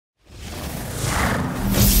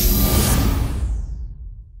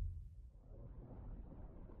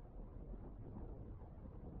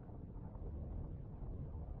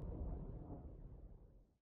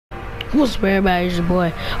What's up, everybody? It's your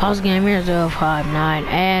boy HouseGamer059,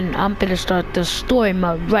 and I'm gonna start the story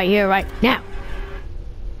mode right here, right now.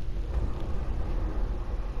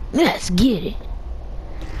 Let's get it.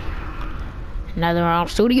 Another round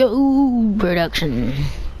studio production.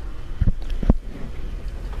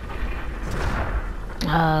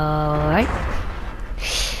 Alright.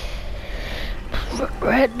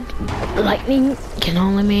 Red lightning can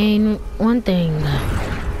only mean one thing.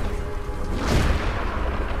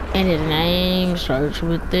 And his name starts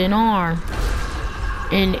with an R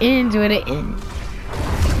and ends with an N.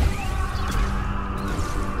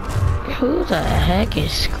 Who the heck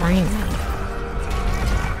is screaming?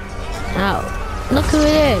 Oh, look who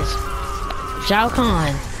it is. Shao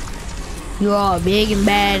Kahn. You're all big and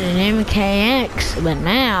bad in MKX, but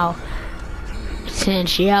now,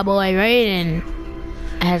 since your boy Raiden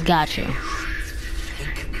has got you.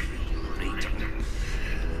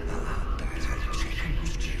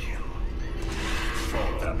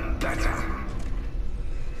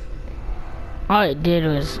 All it did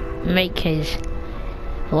was make his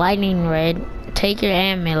lightning red. Take your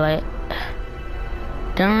amulet.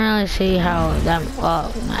 Don't really see how that.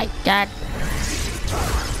 Oh my god.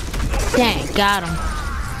 Dang, got him.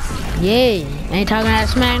 Yay. Ain't talking that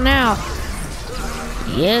smack now.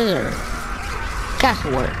 Yeah, sir. Got to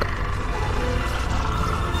work.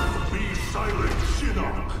 Be silent,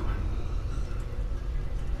 Shinnok.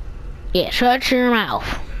 Yeah, shut your mouth.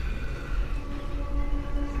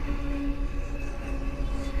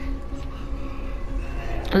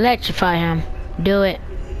 Electrify him. Do it.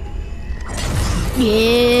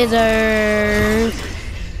 Yeah, sir.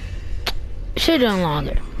 Should've done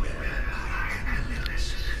longer.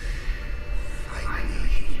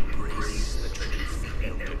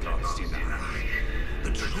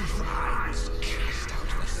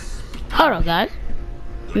 Hold on, guys.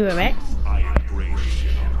 You were right. I embrace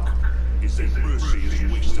Shinnok. It's a mercy is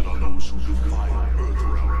wasted on those who defile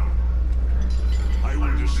Earthrealm. I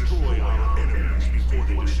will destroy our enemies before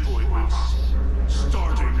they destroy us,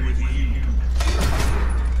 starting with you.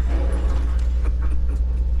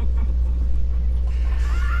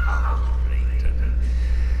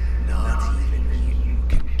 Not even you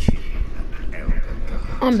can kill an elder god.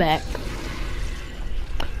 I'm back.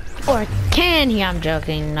 Or can he? I'm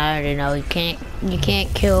joking. I already know you can't. You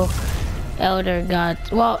can't kill elder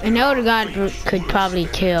gods. Well, an elder god could probably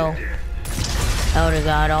kill elder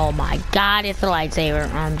god. Oh my god, it's a lightsaber.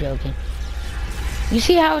 I'm joking. You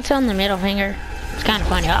see how it's on the middle finger? It's kind of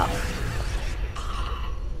funny. Oh,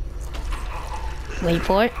 wait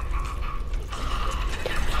for it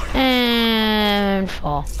and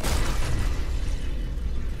fall.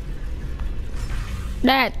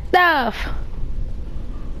 That stuff.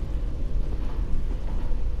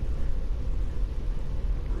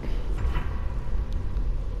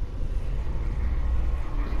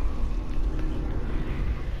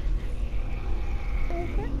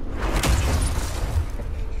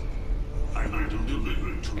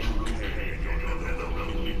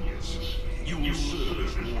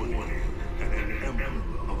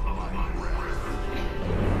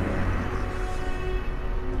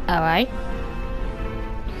 All right.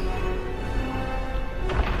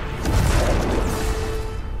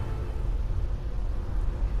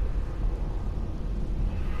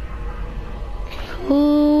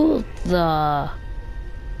 Who the?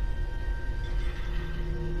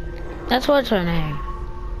 That's what's her name.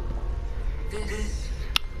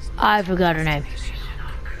 I forgot her name.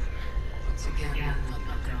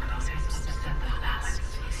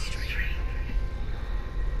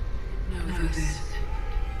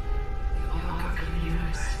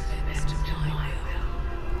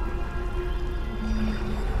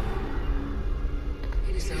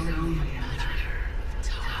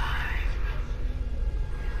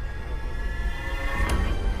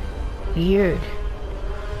 Weird.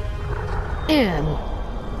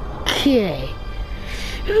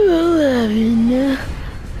 Mk11.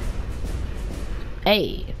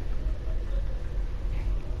 Hey.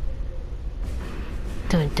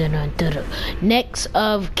 Dun, dun, dun, dun, dun. Next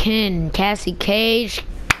of kin, Cassie Cage,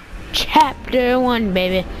 Chapter 1,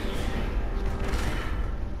 baby.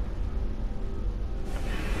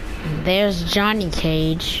 There's Johnny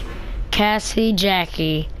Cage, Cassie,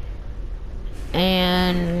 Jackie,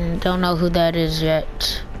 and don't know who that is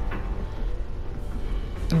yet.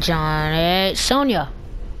 Johnny, Sonya.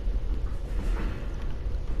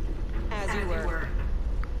 As you were.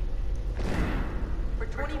 For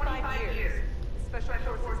 25 years,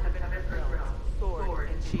 special forces have been Earthrealm's sword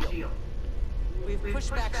and shield. We've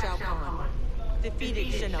pushed back Shao Kahn, defeated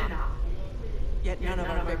Shinnok, yet none of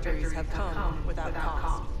our victories have come without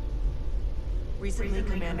cost. Recently,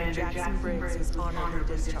 Commander Jackson Briggs was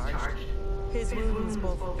honorably discharged. His wounds,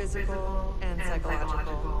 both physical and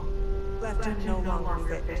psychological, left him no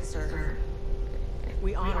longer fit to serve.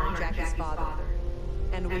 We honor Jackie's father,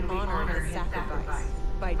 and we honor his sacrifice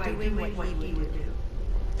by doing what he would do.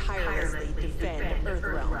 Tirelessly defend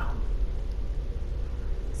Earthrealm.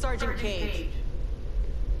 Sergeant Cage,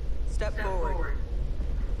 step forward.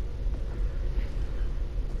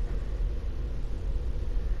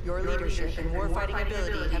 Your leadership and warfighting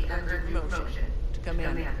ability have earned your promotion to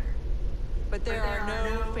commander. But there are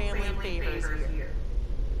no family favors here.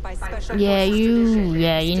 By special Yeah, forces you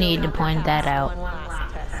tradition, need still to point have that to out. pass one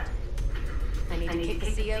last test. I need to kick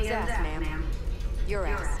the CO's ass, ma'am. Your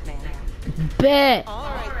ass, ma'am. Bet. All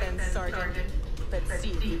right then, Sergeant. Let's see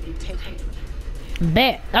if you can take it.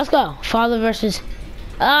 Bet. Let's go. Father versus...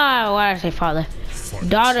 why did I say father?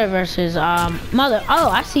 Daughter versus, mother. Oh,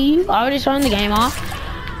 I see you. Already starting the game off.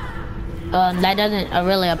 That doesn't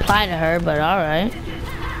really apply to her, but alright.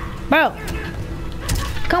 Bro.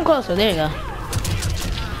 Come closer. There you go.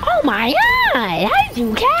 Oh my god. How did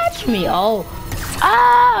you catch me? Oh.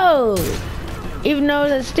 Oh. Even though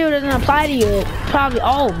that still doesn't apply to you, it probably...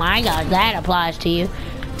 Oh my god, that applies to you.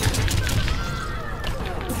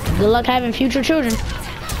 Good luck having future children.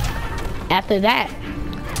 After that.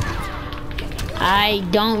 I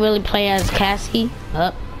don't really play as Cassie.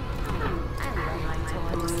 Oh.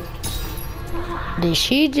 Did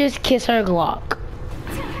she just kiss her Glock?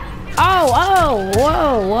 Oh,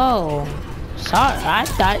 whoa. Sorry, I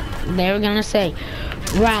thought they were gonna say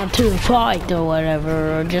round 2 fight or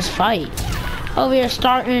whatever, or just fight. Over here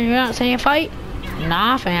starting, you're not saying fight?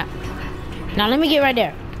 Nah, fam. Now let me get right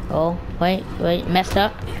there. Oh, wait, messed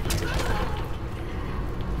up.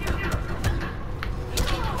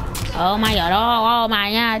 Oh my god, oh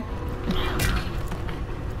my god.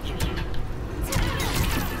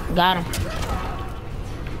 Got him.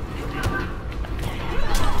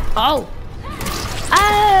 Oh!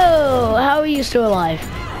 Oh! How are you still alive?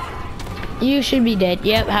 You should be dead.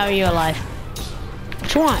 Yep, how are you alive?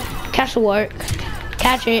 Which one? Catch the work.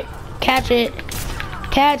 Catch it. Catch it.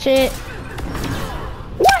 Catch it.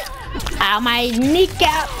 What? Ow, my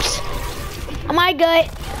kneecaps. Oh my gut.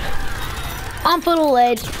 I'm full of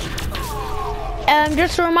lead.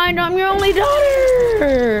 Just a reminder, I'm your only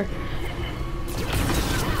daughter.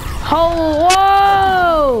 Oh,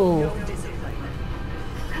 whoa.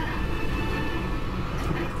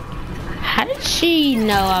 How did she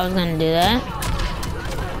know I was gonna do that?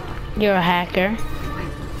 You're a hacker.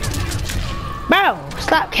 Bro,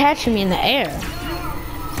 stop catching me in the air.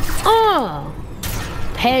 Oh,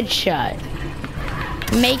 headshot.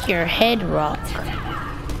 Make your head rock.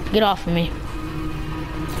 Get off of me.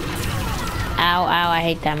 Ow, I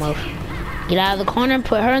hate that move. Get out of the corner,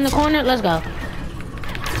 put her in the corner, let's go.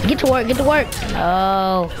 Get to work,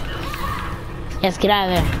 Oh. Yes, get out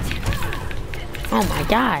of there. Oh my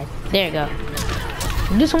god. There you go.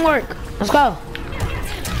 Do some work. Let's go.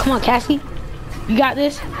 Come on, Cassie. You got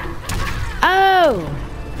this. Oh.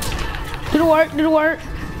 Do the work.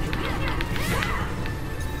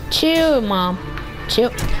 Chill, Mom.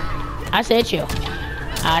 Chill. I said chill.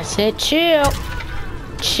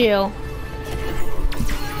 Chill.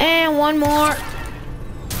 And one more.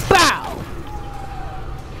 Bow.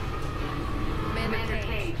 Commander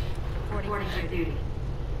Cage, reporting for duty.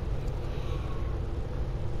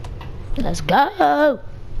 Let's go.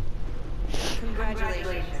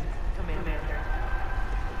 Congratulations, Commander.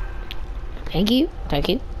 Thank you.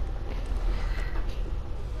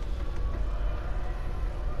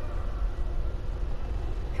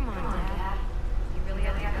 Come on, Dad. You really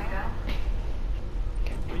have to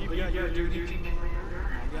go? You've got your duty.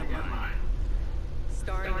 I've got mine.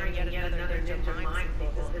 Starring in yet another Ninja Mime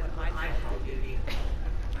sequel is my final duty.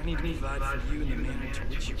 I need to provide for you and the man to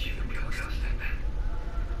which you become accustomed.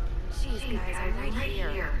 Jeez, guys, I'm right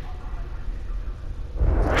here.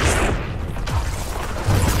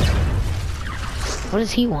 What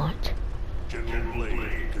does he want? General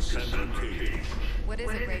Blade, Cassandra Cage, What is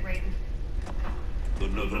it, Raiden? the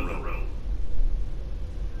Netherrealm.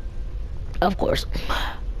 Of course.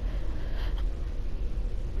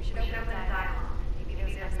 We should open up that dialogue. Maybe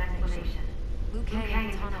there's an explanation. Liu Kang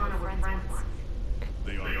and Tana were friends once.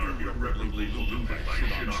 They are irreparably ruined by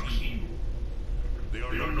Shinnok's evil. They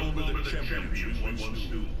are no longer the champions we once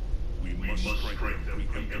knew. We must strike them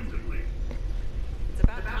preemptively. It's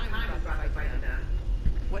about time we brought the fight down.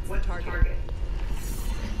 What's the target?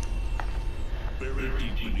 Buried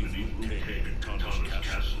deep beneath Liu Kang and Tana's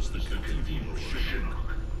castle is the cathedral of Shinnok,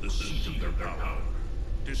 the seat of their power.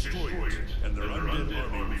 Destroy it, and their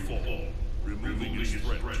undead army will fall, removing its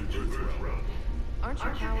threat to Earthrealm. Aren't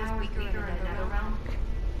your powers weaker in another realm?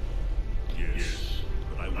 Yes,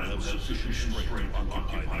 but I will have sufficient strength to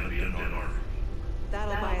occupy the Unknown.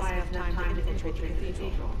 That'll buy us enough time to infiltrate the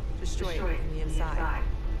cathedral. Destroy it from the inside.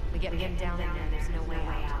 We get down in there, there's no way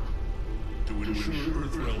out. To ensure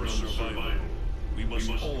Earthrealm survival, we must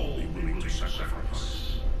all be willing to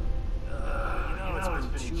sacrifice.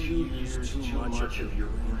 It's been 2 years, too much of your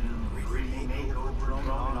really make go drone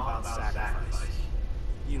on about sacrifice.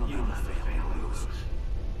 You don't have a family to lose.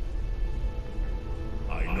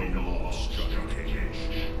 I know loss, Cassie Cage.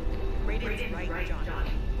 Radiant's right, John.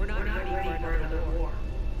 We're not ready for another war.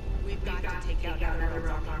 We've got to take out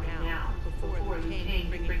another army now, before the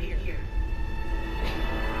king can bring it here.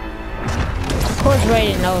 Of course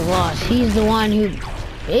Raiden knows loss. He's the one who...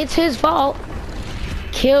 It's his fault.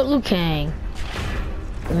 Killed Liu Kang.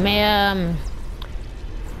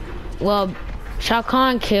 Well, Shao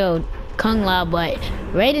Kahn killed Kung Lao, but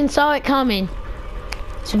Raiden saw it coming.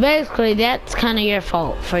 So basically, that's kind of your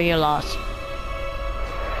fault for your loss.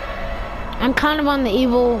 I'm kind of on the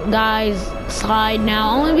evil guy's side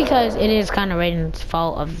now, only because it is kind of Raiden's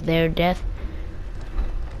fault of their death.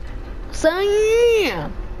 So yeah.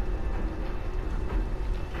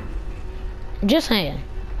 Just saying.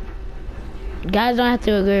 Guys don't have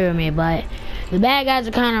to agree with me, but the bad guys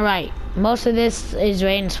are kind of right. Most of this is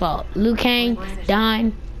Raiden's fault. Liu Kang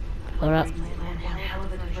dying. Hold up.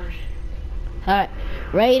 Alright.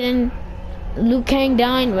 Raiden. Liu Kang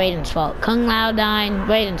dying, Raiden's fault. Kung Lao dying,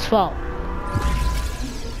 Raiden's fault.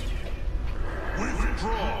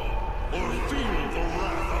 Withdraw, or feel the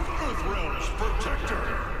wrath of Earthrealm's protector.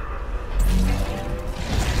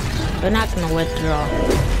 We're not gonna withdraw.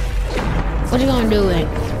 What you gonna do with it?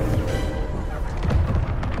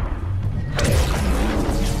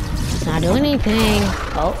 Not doing anything.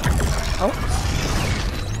 Oh.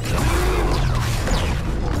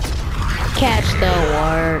 Catch the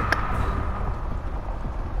work.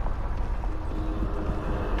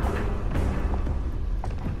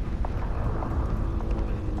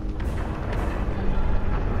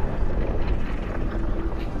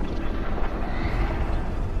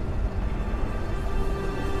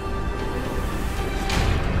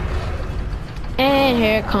 And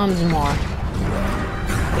here comes more.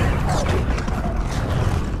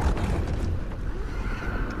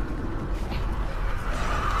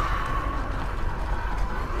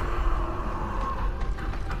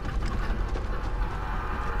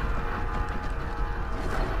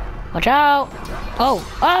 Watch out!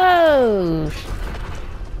 Oh!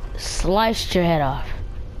 Sliced your head off.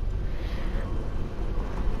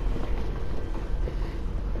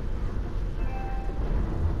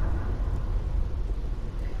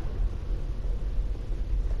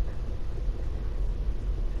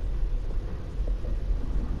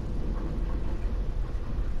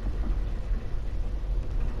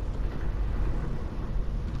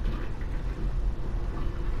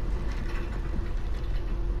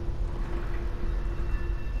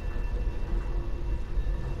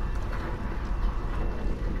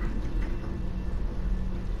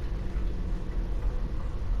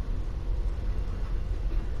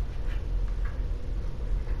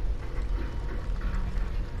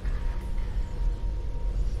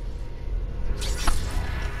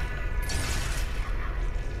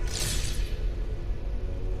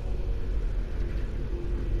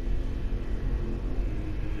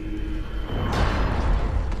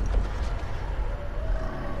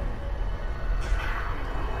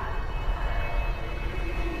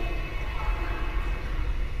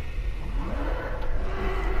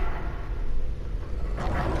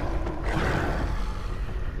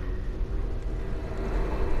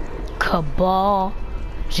 Cabal,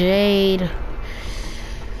 Jade.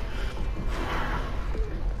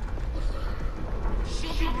 Should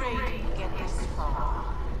Raiden get this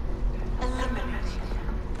far, eliminate him.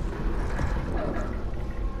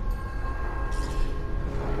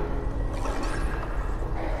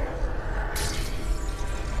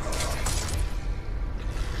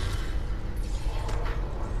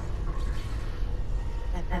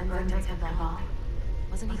 That Brendan's Cabal.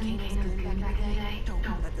 Wasn't he Kano's goon back in the day? Don't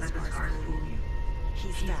let the scars fool you.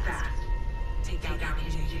 He's fast. Take out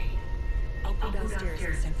MJ. I'll go downstairs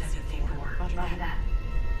and send this C4. Roger that.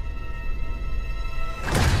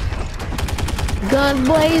 Guns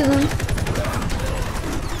blazing.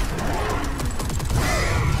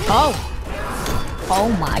 Oh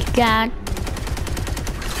my God.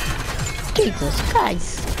 Jesus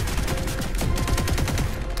Christ.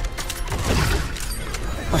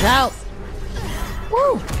 Watch out.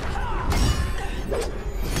 Woo.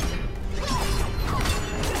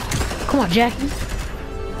 Come on, Jackie.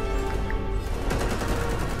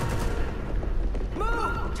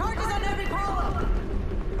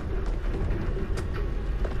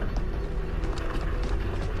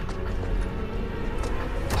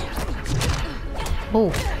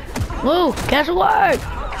 Move. Move. Catch the word.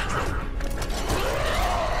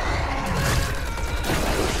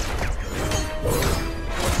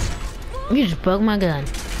 You just broke my gun.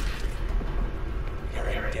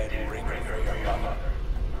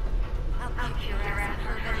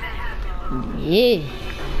 Yeah.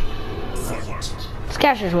 Let's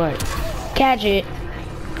catch this word. Catch it.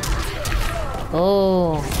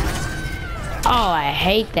 Oh. Oh, I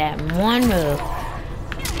hate that one move.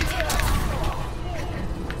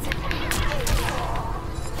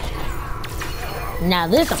 Now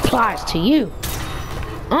this applies to you.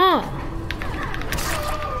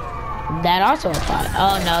 That also applies.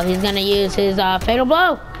 Oh no, he's gonna use his fatal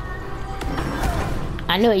blow.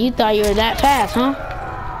 I knew it. You thought you were that fast, huh?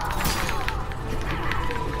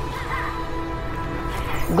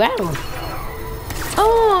 Grab him.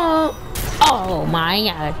 Oh. Oh my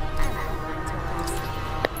god.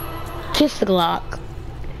 Kiss the Glock.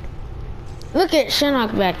 Look at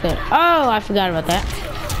Shinnok back there. Oh, I forgot about that.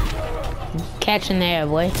 Catch in the air,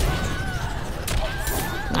 boy.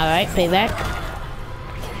 Alright, payback.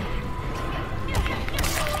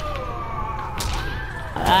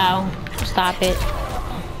 Oh, stop it.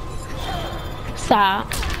 Stop.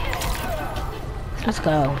 Let's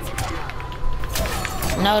go.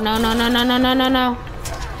 No, no, no, no, no, no, no, no, no.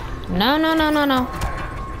 No, no, no, no, no.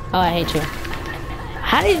 Oh, I hate you.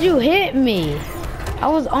 How did you hit me? I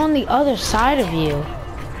was on the other side of you.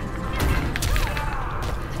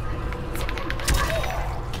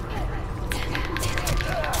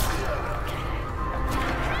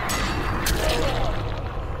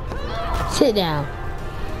 Sit down.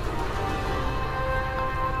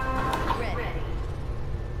 Ready.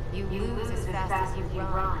 You lose as fast as you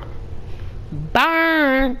run.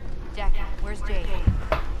 Burn. Jackie, where's Jade?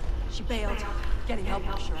 She bailed. Getting help,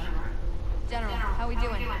 I'm sure. General, how we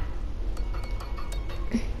doing?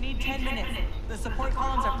 Need 10 minutes. The support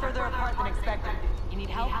columns are further apart than expected. You need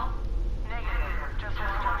help? Negative. Just one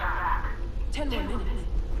more back. 10 more minutes.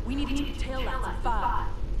 We need to take tail laps at 5.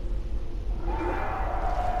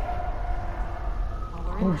 Well,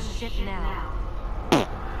 we're in the ship now.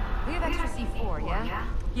 We have extra C4, yeah?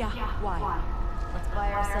 Yeah, why? Let's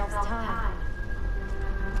buy ourselves time.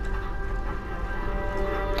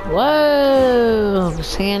 Whoa,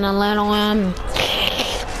 seeing a little one.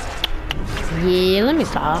 Yeah, let me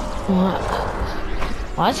stop.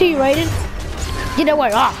 Oh, I see you rated. Get that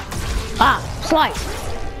way. Slice.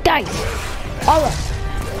 Dice. Alright.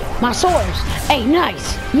 My swords. Hey,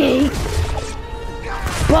 nice. Yay.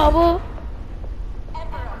 Bubba.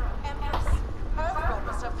 Emperor, Empress, Earthrealm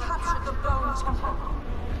must have captured the Bone Temple.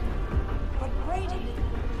 But Raiden...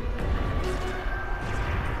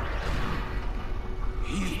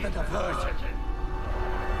 He's the diversion.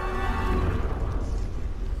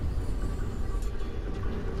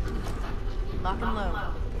 Lock and load.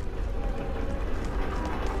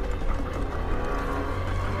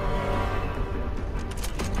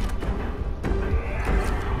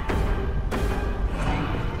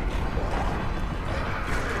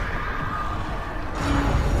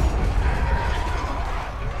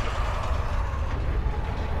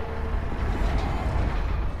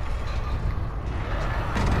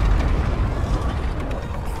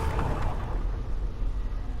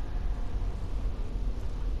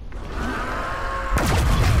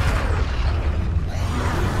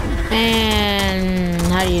 And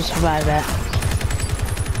how do you survive that?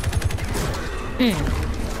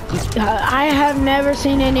 I have never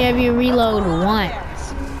seen any of you reload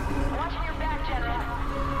once. Watching your back, General.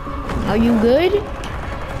 Are you good?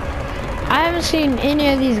 I haven't seen any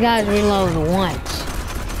of these guys reload once.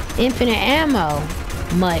 Infinite ammo,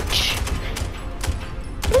 much.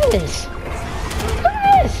 Look at this. Look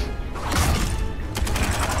at this.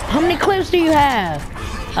 How many clips do you have?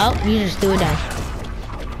 Oh, you just threw it down.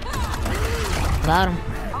 Got him.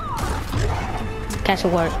 Catch the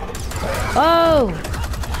work. Oh!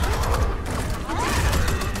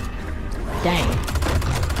 Dang.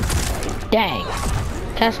 Dang.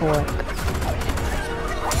 Catch the work.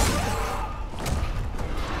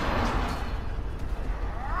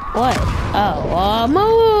 What? Oh,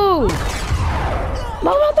 move!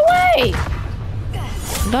 Move out the way!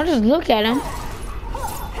 Don't just look at him.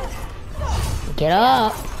 Get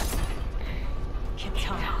up.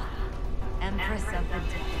 Empress of the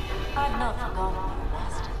Dead. I've not forgotten your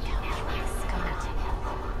last encounter with Skeleton.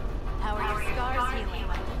 How are your scars healing?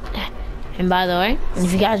 And by the way,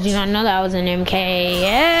 if you guys do not know, that was an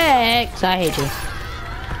Mk11. I hate you.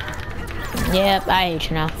 Yep, I hate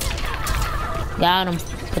you now. Got him.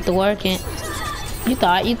 Put the work in. You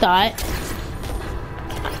thought.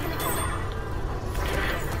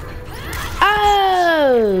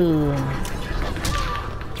 Oh!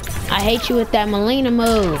 I hate you with that Melina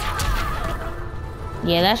move.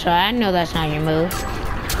 Yeah, that's right. I know that's not your move.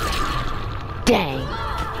 Dang.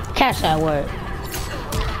 Catch that word.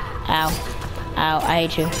 Ow. Ow, I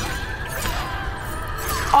hate you.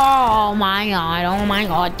 Oh my god, oh my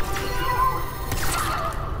god.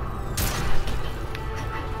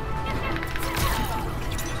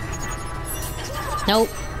 Nope.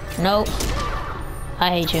 Nope. I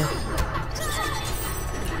hate you.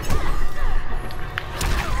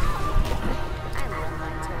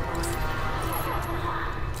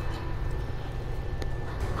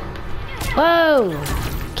 Whoa!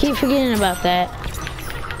 Keep forgetting about that.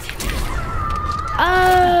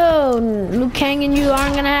 Oh! Liu Kang and you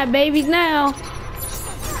aren't gonna have babies now.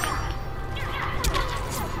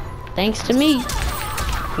 Thanks to me.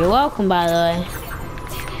 You're welcome, by the way.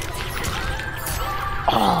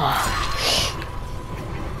 Oh.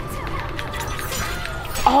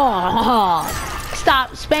 Oh.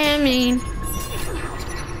 Stop spamming.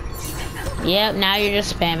 Yep, now you're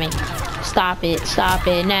just spamming. Stop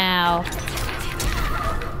it now.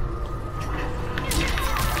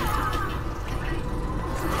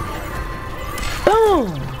 Boom!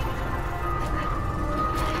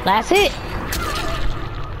 That's it.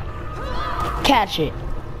 Catch it.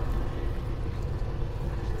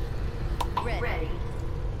 Ready.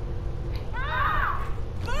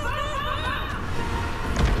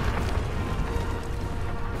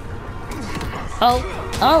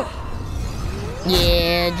 Oh.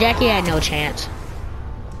 Yeah, Jackie had no chance.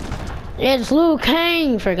 It's Liu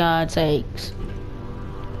Kang, for God's sakes.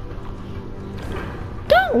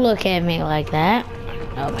 Don't look at me like that.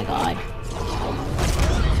 Oh my god.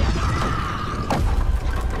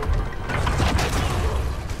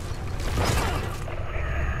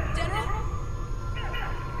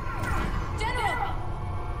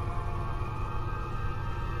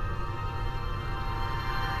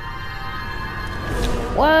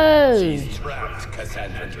 Whoa! She's trapped, Cassie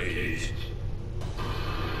Cage.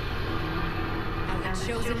 Our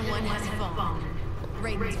chosen one has fallen.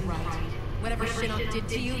 Raiden's right. Whatever Shinnok did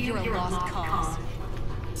to you, you're a lost cause.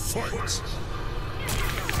 Fight!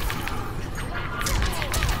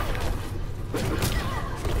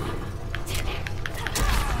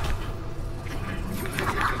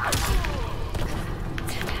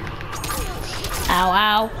 Ow,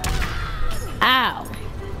 ow. Ow.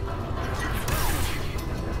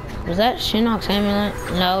 Was that Shinnok's amulet?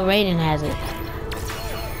 No, Raiden has it.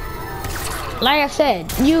 Like I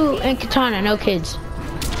said, you and Katana, no kids.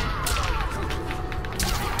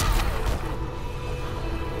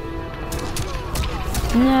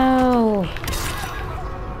 No.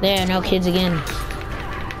 There, no kids again.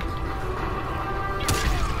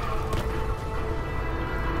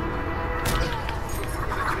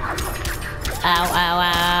 Ow, ow,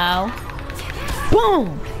 ow.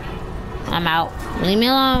 Boom! I'm out. Leave me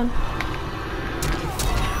alone.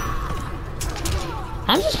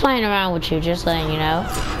 I'm just playing around with you, just letting you know.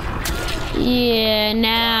 Yeah,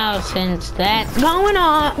 now since that's going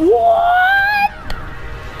on. What?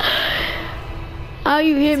 Oh,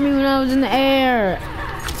 you hit me when I was in the air.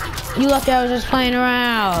 You lucky I was just playing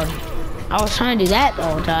around. I was trying to do that the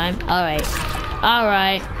whole time. Alright.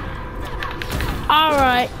 Alright.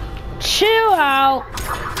 Alright. Chill out.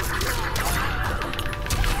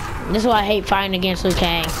 This is why I hate fighting against Liu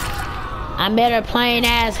Kang. I'm better playing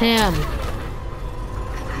as him.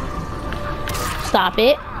 Stop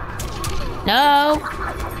it. No.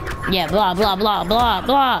 Yeah, blah, blah, blah, blah,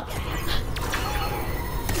 blah.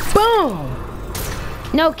 Boom.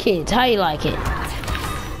 No kids. How you like it?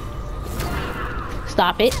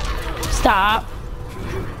 Stop it. Stop.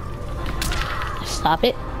 Stop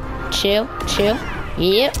it. Chill, chill.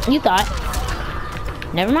 Yep, you thought.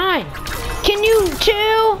 Never mind. Can you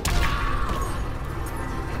chill?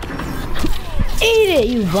 Eat it,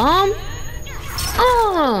 you bum.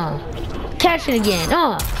 Catch it again.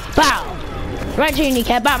 Bow. Right to your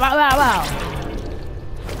kneecap. Bow, bow, bow, bow.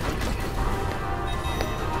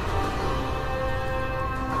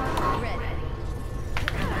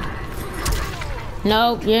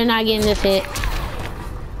 Nope, you're not getting this hit.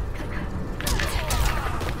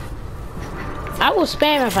 I will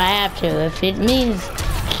spam if I have to. If it means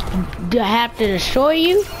I have to destroy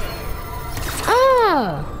you.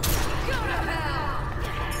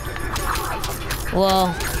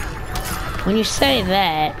 Well, when you say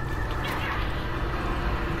that,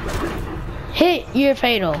 hit, you're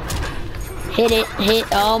fatal. Hit it, hit.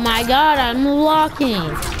 Oh my god, I'm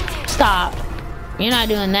blocking. Stop. You're not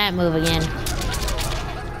doing that move again.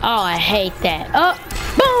 Oh, I hate that. Oh,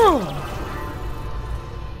 boom!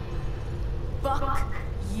 Fuck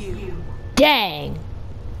you. Dang.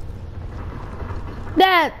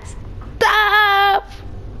 That's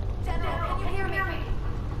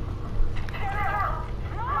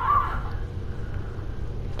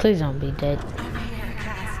Please don't be dead.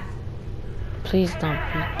 Please don't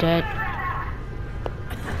be dead.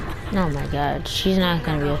 Oh my god, she's not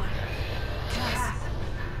gonna be.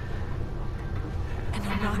 And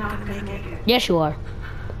I'm not gonna make it. Yes, you are.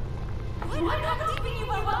 I'm not leaving you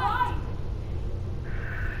behind.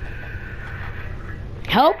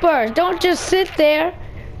 Help her! Don't just sit there.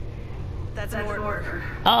 That's an order.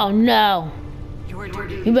 Oh no! Your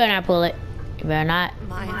duty. You better not pull it. You better not.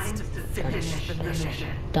 Mine's to finish the mission.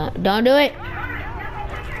 Don't do it.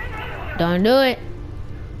 Don't do it.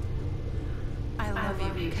 I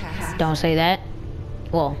love you, Cass. Don't say that.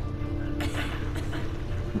 Well,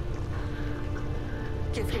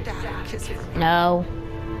 Give your dad a kiss for me. no.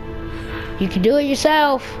 You can do it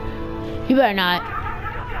yourself. You better not.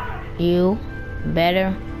 You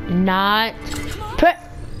better not.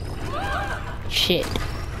 Shit.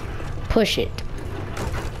 Push it.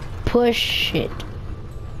 Push it.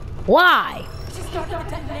 Why? Just start the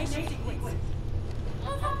detonation sequence.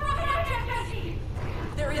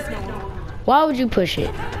 There is no one. Why would you push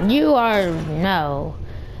it? You are no.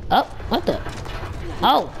 Oh, what the?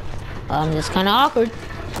 Oh, that's kind of awkward.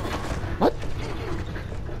 What?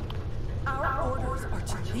 Our orders are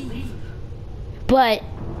to leave. But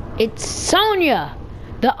it's Sonya,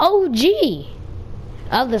 the OG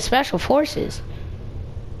of the Special Forces.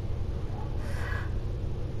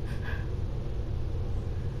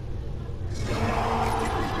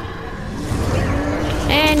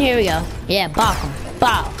 And here we go. Yeah, bop him.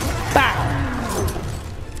 Bow. Bow.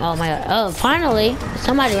 Oh my god. Oh, finally,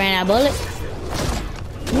 somebody ran out of bullets.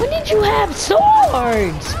 When did you have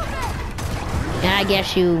swords? And I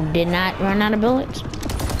guess you did not run out of bullets.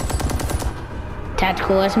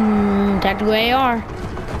 Tactical tactical AR.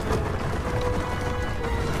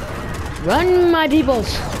 Run, my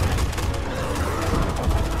peoples.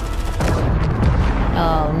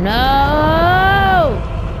 Oh no!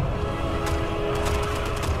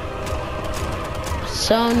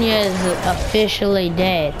 Sonya is officially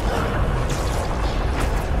dead.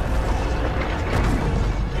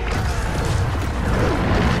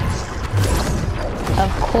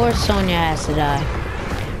 Of course Sonya has to die.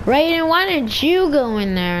 Raiden, why didn't you go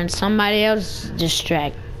in there and somebody else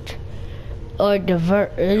distract? Or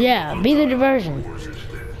divert, yeah, be the diversion.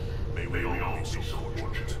 May we all be so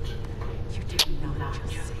fortunate.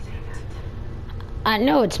 I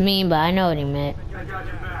know it's mean, but I know what he meant.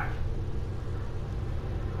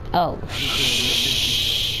 Oh,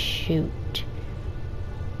 shoot.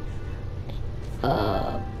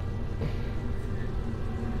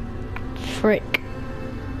 Frick.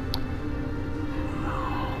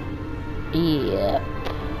 Yep.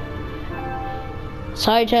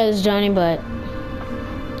 Sorry to tell this, Johnny, but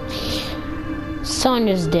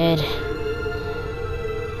Sonya's dead.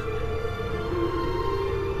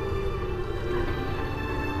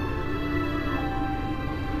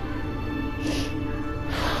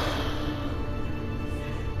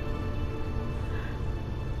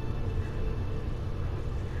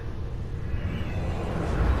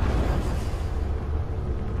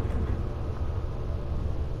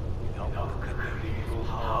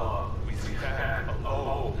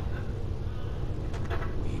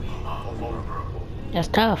 That's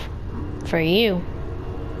tough. For you.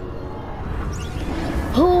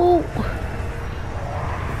 Who?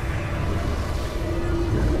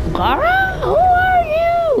 Gara? Who are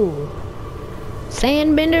you?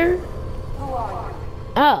 Sandbender? Who are you?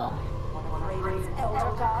 Oh. One of Raiden's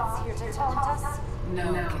elder gods here to taunt us?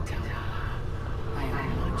 No, Kitana. I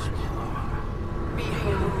am much more.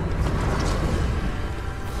 Behold.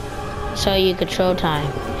 So you control time.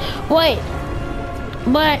 Wait.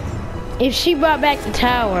 But if she brought back the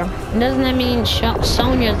tower, doesn't that mean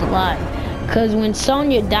Sonya's alive? Because when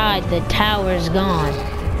Sonya died, the tower's gone.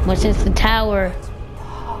 But since the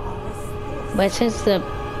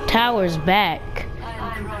tower's back,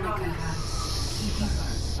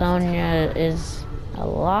 Sonya is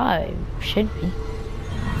alive. Should be.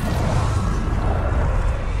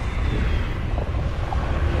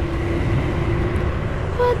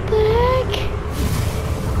 What the heck?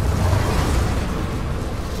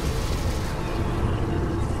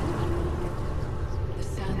 The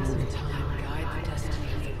sands of time guide the destiny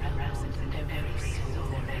of the realms and every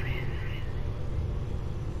soul therein.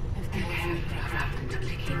 I've carefully crafted them to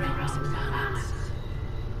keep the realms in balance.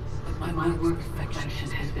 But my work of perfection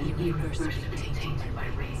has been universally tainted by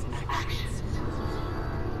Raiden's actions.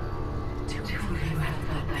 Too few have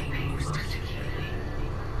felt that pain most acutely.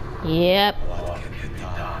 Yep.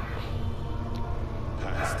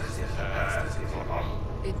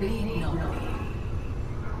 It need not be.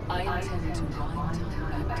 I intend to wind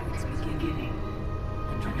time back to its beginning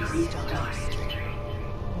and restart history.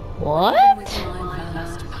 What? With my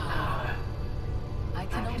vast power, I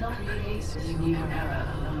cannot create this new era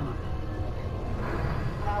alone.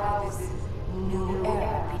 How will this new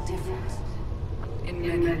era be different? In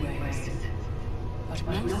many ways.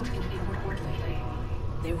 But most importantly,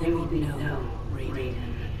 there will be no Raiden.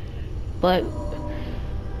 But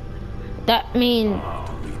that mean,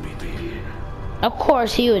 of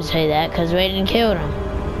course he would say that because Raiden killed him.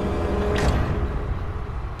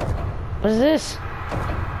 What is this?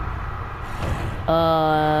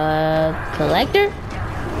 Collector?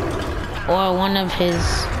 Or one of his,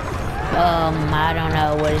 I don't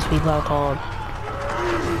know what his people are called.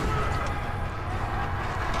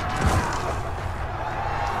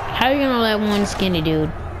 How are you gonna let one skinny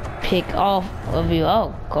dude pick off of you?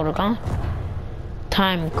 Oh, go to con.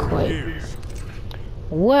 Time quit.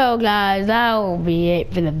 Well guys, that will be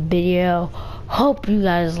it for the video. Hope you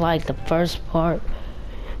guys liked the first part.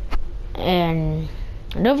 And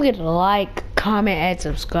don't forget to like, comment, and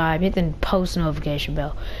subscribe. Hit the post notification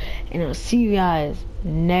bell. And I'll see you guys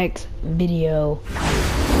next video.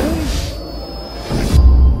 Peace.